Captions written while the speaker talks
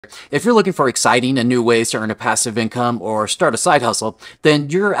If you're looking for exciting and new ways to earn a passive income or start a side hustle, then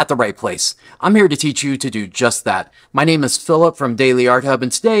you're at the right place. I'm here to teach you to do just that. My name is Philip from Daily Art Hub,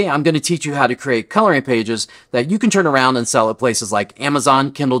 and today I'm going to teach you how to create coloring pages that you can turn around and sell at places like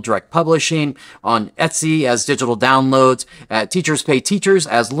Amazon, Kindle Direct Publishing, on Etsy as digital downloads, at Teachers Pay Teachers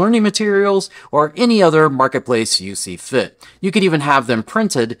as learning materials, or any other marketplace you see fit. You could even have them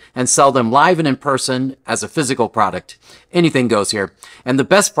printed and sell them live and in person as a physical product. Anything goes here. And the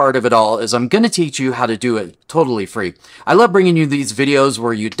best part of it all is I'm going to teach you how to do it totally free. I love bringing you these videos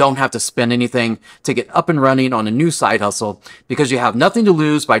where you don't have to spend anything to get up and running on a new side hustle because you have nothing to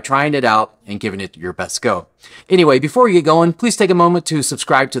lose by trying it out and giving it your best go. Anyway, before we get going, please take a moment to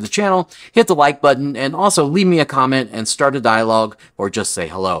subscribe to the channel, hit the like button, and also leave me a comment and start a dialogue or just say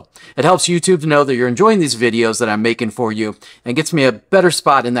hello. It helps YouTube to know that you're enjoying these videos that I'm making for you and gets me a better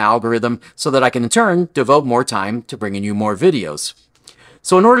spot in the algorithm so that I can in turn devote more time to bringing you more videos.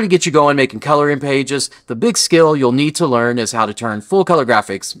 So in order to get you going making coloring pages, the big skill you'll need to learn is how to turn full color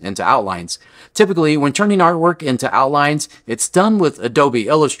graphics into outlines. Typically, when turning artwork into outlines, it's done with Adobe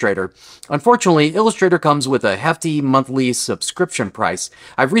Illustrator. Unfortunately, Illustrator comes with a hefty monthly subscription price.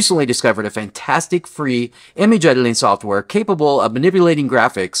 I've recently discovered a fantastic free image editing software capable of manipulating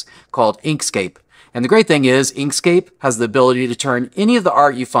graphics called Inkscape. And the great thing is, Inkscape has the ability to turn any of the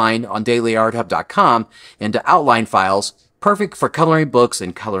art you find on dailyarthub.com into outline files, perfect for coloring books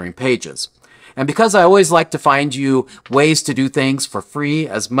and coloring pages. And because I always like to find you ways to do things for free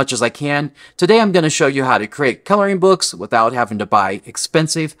as much as I can, today I'm going to show you how to create coloring books without having to buy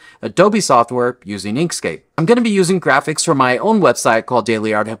expensive Adobe software using Inkscape. I'm going to be using graphics from my own website called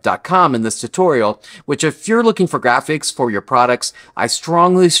dailyarthub.com in this tutorial, which if you're looking for graphics for your products, I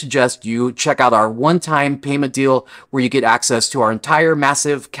strongly suggest you check out our one-time payment deal where you get access to our entire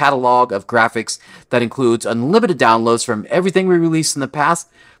massive catalog of graphics that includes unlimited downloads from everything we released in the past.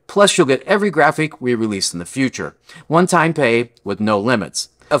 Plus, you'll get every graphic we release in the future. One-time pay with no limits.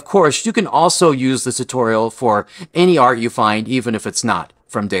 Of course, you can also use the tutorial for any art you find, even if it's not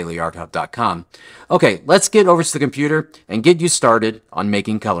from dailyarthub.com. Okay, let's get over to the computer and get you started on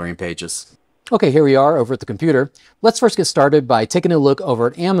making coloring pages. Okay, here we are over at the computer. Let's first get started by taking a look over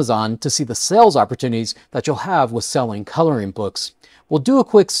at Amazon to see the sales opportunities that you'll have with selling coloring books. We'll do a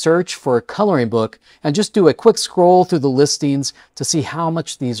quick search for a coloring book and just do a quick scroll through the listings to see how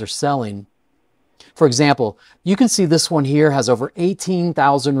much these are selling. For example, you can see this one here has over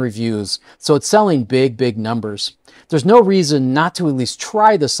 18,000 reviews, so it's selling big numbers. There's no reason not to at least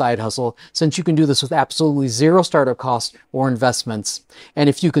try the side hustle since you can do this with absolutely zero startup costs or investments. And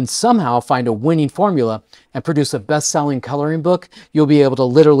if you can somehow find a winning formula and produce a best-selling coloring book, you'll be able to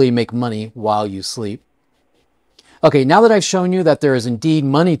literally make money while you sleep. Okay, now that I've shown you that there is indeed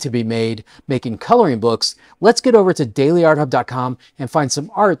money to be made making coloring books, let's get over to dailyarthub.com and find some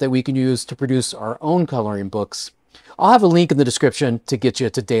art that we can use to produce our own coloring books. I'll have a link in the description to get you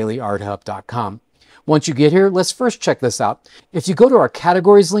to dailyarthub.com. Once you get here, let's first check this out. If you go to our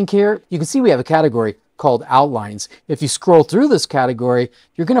categories link here, you can see we have a category called outlines. If you scroll through this category,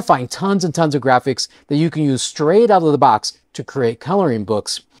 you're going to find tons and tons of graphics that you can use straight out of the box to create coloring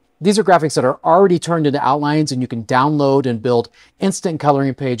books. These are graphics that are already turned into outlines and you can download and build instant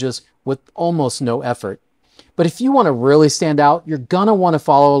coloring pages with almost no effort. But if you want to really stand out, you're going to want to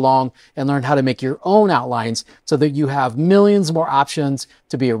follow along and learn how to make your own outlines so that you have millions more options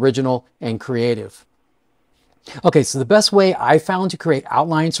to be original and creative. Okay, so the best way I found to create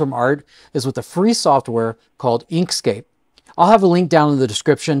outlines from art is with a free software called Inkscape. I'll have a link down in the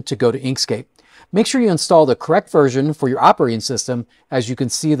description to go to Inkscape. Make sure you install the correct version for your operating system, as you can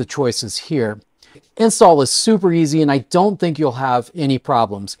see the choices here. Install is super easy and I don't think you'll have any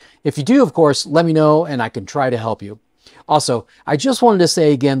problems. If you do, of course, let me know and I can try to help you. Also, I just wanted to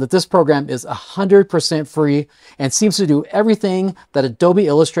say again that this program is 100% free and seems to do everything that Adobe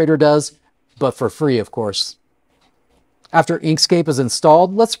Illustrator does, but for free, of course. After Inkscape is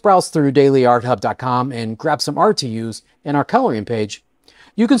installed, let's browse through dailyarthub.com and grab some art to use in our coloring page.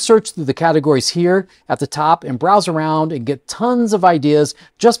 You can search through the categories here at the top and browse around and get tons of ideas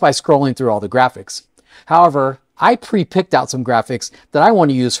just by scrolling through all the graphics. However, I pre-picked out some graphics that I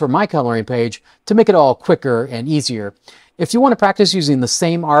want to use for my coloring page to make it all quicker and easier. If you want to practice using the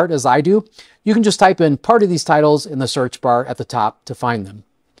same art as I do, you can just type in part of these titles in the search bar at the top to find them.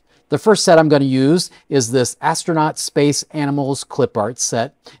 The first set I'm going to use is this Astronaut Space Animals clip art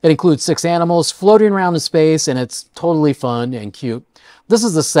set. It includes 6 animals floating around in space and it's totally fun and cute. This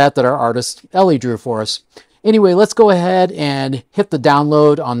is the set that our artist Ellie drew for us. Anyway, let's go ahead and hit the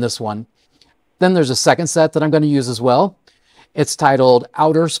download on this one. Then there's a second set that I'm going to use as well. It's titled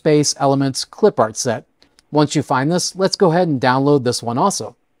Outer Space Elements Clip Art Set. Once you find this, let's go ahead and download this one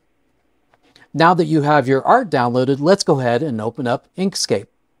also. Now that you have your art downloaded, let's go ahead and open up Inkscape.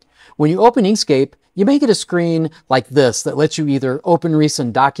 When you open Inkscape, you may get a screen like this that lets you either open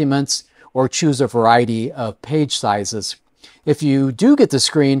recent documents or choose a variety of page sizes. If you do get the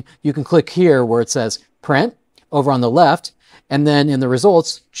screen, you can click here where it says Print over on the left, and then in the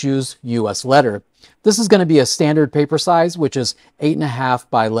results, choose US letter. This is going to be a standard paper size, which is 8.5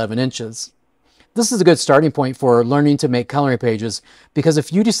 by 11 inches. This is a good starting point for learning to make coloring pages, because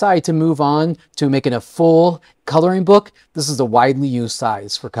if you decide to move on to making a full coloring book, this is a widely used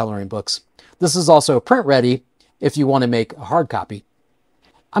size for coloring books. This is also print ready if you want to make a hard copy.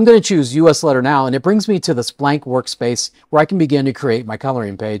 I'm going to choose US letter now, and it brings me to this blank workspace where I can begin to create my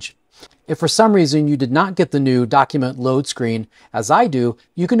coloring page. If for some reason you did not get the new document load screen as I do,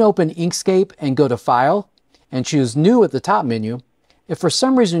 you can open Inkscape and go to File and choose New at the top menu. If for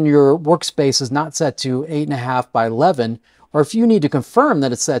some reason your workspace is not set to 8.5 by 11, or if you need to confirm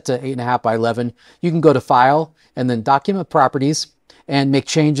that it's set to 8.5 by 11, you can go to File and then Document Properties and make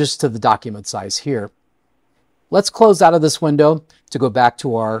changes to the document size here. Let's close out of this window to go back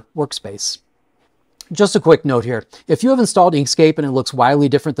to our workspace. Just a quick note here. If you have installed Inkscape and it looks wildly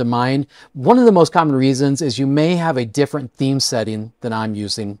different than mine, one of the most common reasons is you may have a different theme setting than I'm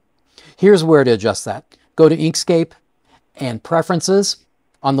using. Here's where to adjust that. Go to Inkscape and Preferences.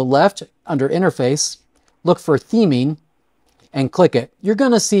 On the left, under Interface, look for Theming and click it. You're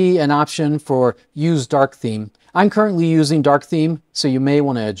going to see an option for Use Dark Theme. I'm currently using Dark Theme, so you may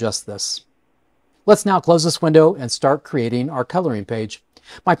want to adjust this. Let's now close this window and start creating our coloring page.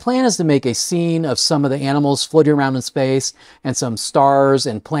 My plan is to make a scene of some of the animals floating around in space and some stars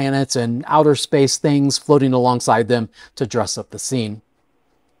and planets and outer space things floating alongside them to dress up the scene.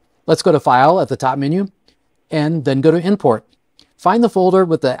 Let's go to File at the top menu and then go to Import. Find the folder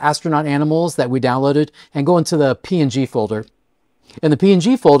with the astronaut animals that we downloaded and go into the PNG folder. In the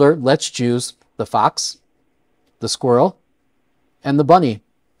PNG folder, let's choose the fox, the squirrel, and the bunny.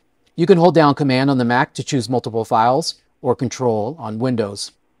 You can hold down Command on the Mac to choose multiple files or Control on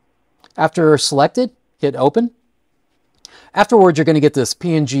Windows. After selected, hit Open. Afterwards, you're going to get this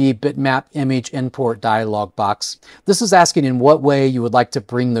PNG bitmap image import dialog box. This is asking in what way you would like to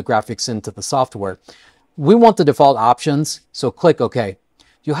bring the graphics into the software. We want the default options, so click OK.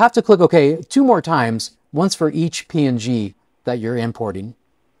 You'll have to click OK 2 more times, once for each PNG that you're importing.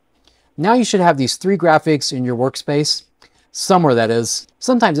 Now you should have these 3 graphics in your workspace. Somewhere, that is.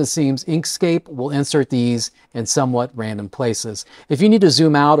 Sometimes it seems Inkscape will insert these in somewhat random places. If you need to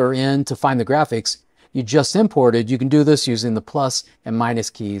zoom out or in to find the graphics you just imported, you can do this using the plus and minus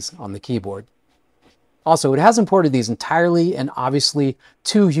keys on the keyboard. Also, it has imported these entirely and obviously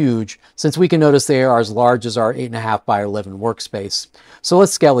too huge, since we can notice they are as large as our 8.5 by 11 workspace. So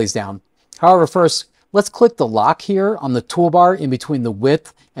let's scale these down. However, first, let's click the lock here on the toolbar in between the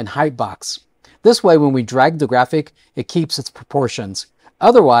width and height box. This way, when we drag the graphic, it keeps its proportions.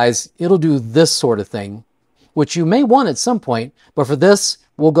 Otherwise, it'll do this sort of thing, which you may want at some point, but for this,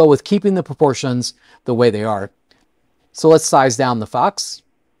 we'll go with keeping the proportions the way they are. So let's size down the fox,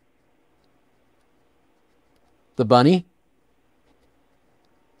 the bunny,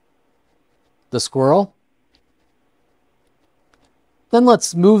 the squirrel. Then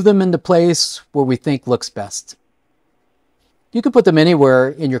let's move them into place where we think looks best. You can put them anywhere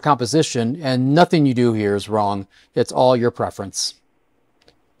in your composition, and nothing you do here is wrong. It's all your preference.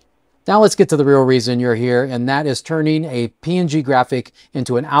 Now let's get to the real reason you're here, and that is turning a PNG graphic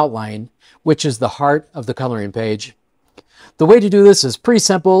into an outline, which is the heart of the coloring page. The way to do this is pretty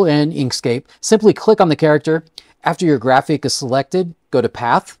simple in Inkscape. Simply click on the character. After your graphic is selected, go to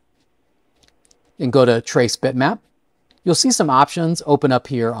Path and go to Trace Bitmap. You'll see some options open up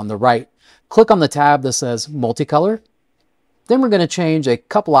here on the right. Click on the tab that says Multicolor. Then we're going to change a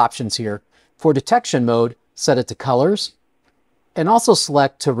couple options here. For detection mode, set it to Colors, and also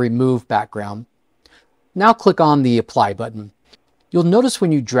select to Remove Background. Now click on the Apply button. You'll notice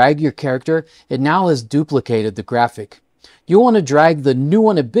when you drag your character, it now has duplicated the graphic. You'll want to drag the new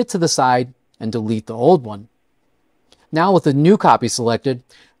one a bit to the side and delete the old one. Now with the new copy selected,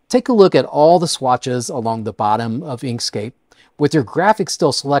 take a look at all the swatches along the bottom of Inkscape. With your graphic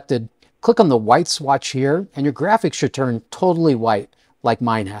still selected, click on the white swatch here, and your graphic should turn totally white, like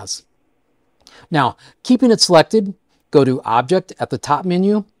mine has. Now, keeping it selected, go to Object at the top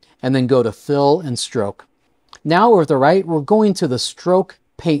menu, and then go to Fill and Stroke. Now, over at the right, we're going to the Stroke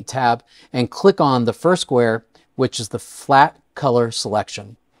Paint tab, and click on the first square, which is the Flat Color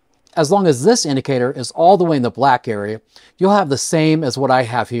Selection. As long as this indicator is all the way in the black area, you'll have the same as what I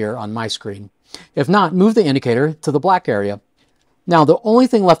have here on my screen. If not, move the indicator to the black area. Now, the only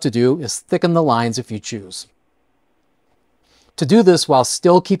thing left to do is thicken the lines if you choose. To do this while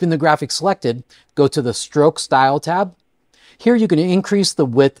still keeping the graphic selected, go to the Stroke Style tab. Here you can increase the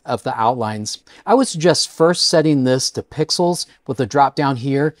width of the outlines. I would suggest first setting this to pixels with a drop down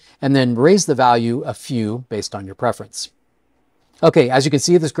here, and then raise the value a few based on your preference. Okay, as you can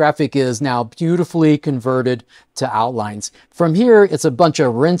see, this graphic is now beautifully converted to outlines. From here, it's a bunch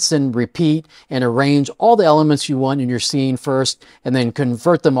of rinse and repeat and arrange all the elements you want in your scene first, and then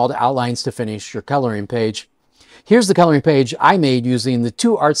convert them all to outlines to finish your coloring page. Here's the coloring page I made using the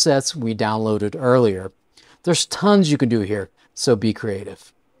 2 art sets we downloaded earlier. There's tons you can do here, so be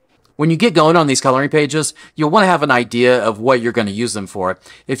creative. When you get going on these coloring pages, you'll want to have an idea of what you're going to use them for.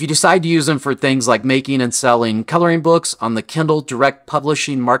 If you decide to use them for things like making and selling coloring books on the Kindle Direct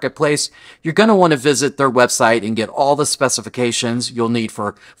Publishing Marketplace, you're going to want to visit their website and get all the specifications you'll need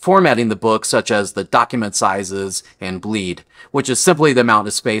for formatting the book, such as the document sizes and bleed, which is simply the amount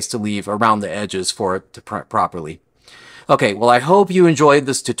of space to leave around the edges for it to print properly. Okay, well, I hope you enjoyed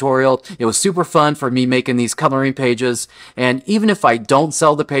this tutorial. It was super fun for me making these coloring pages, and even if I don't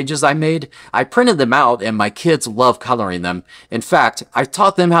sell the pages I made, I printed them out and my kids love coloring them. In fact, I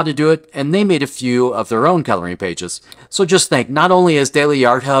taught them how to do it, and they made a few of their own coloring pages. So just think, not only is Daily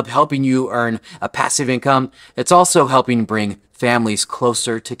Art Hub helping you earn a passive income, it's also helping bring families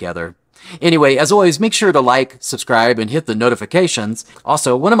closer together. Anyway, as always, make sure to like, subscribe, and hit the notifications.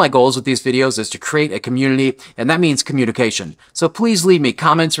 Also, one of my goals with these videos is to create a community, and that means communication. So please leave me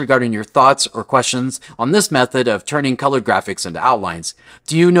comments regarding your thoughts or questions on this method of turning colored graphics into outlines.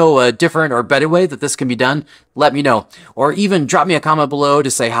 Do you know a different or better way that this can be done? Let me know. Or even drop me a comment below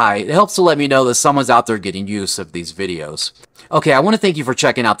to say hi. It helps to let me know that someone's out there getting use of these videos. Okay, I want to thank you for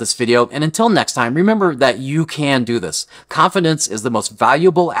checking out this video, and until next time, remember that you can do this. Confidence is the most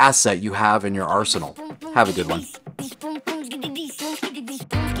valuable asset you have in your arsenal. Have a good one.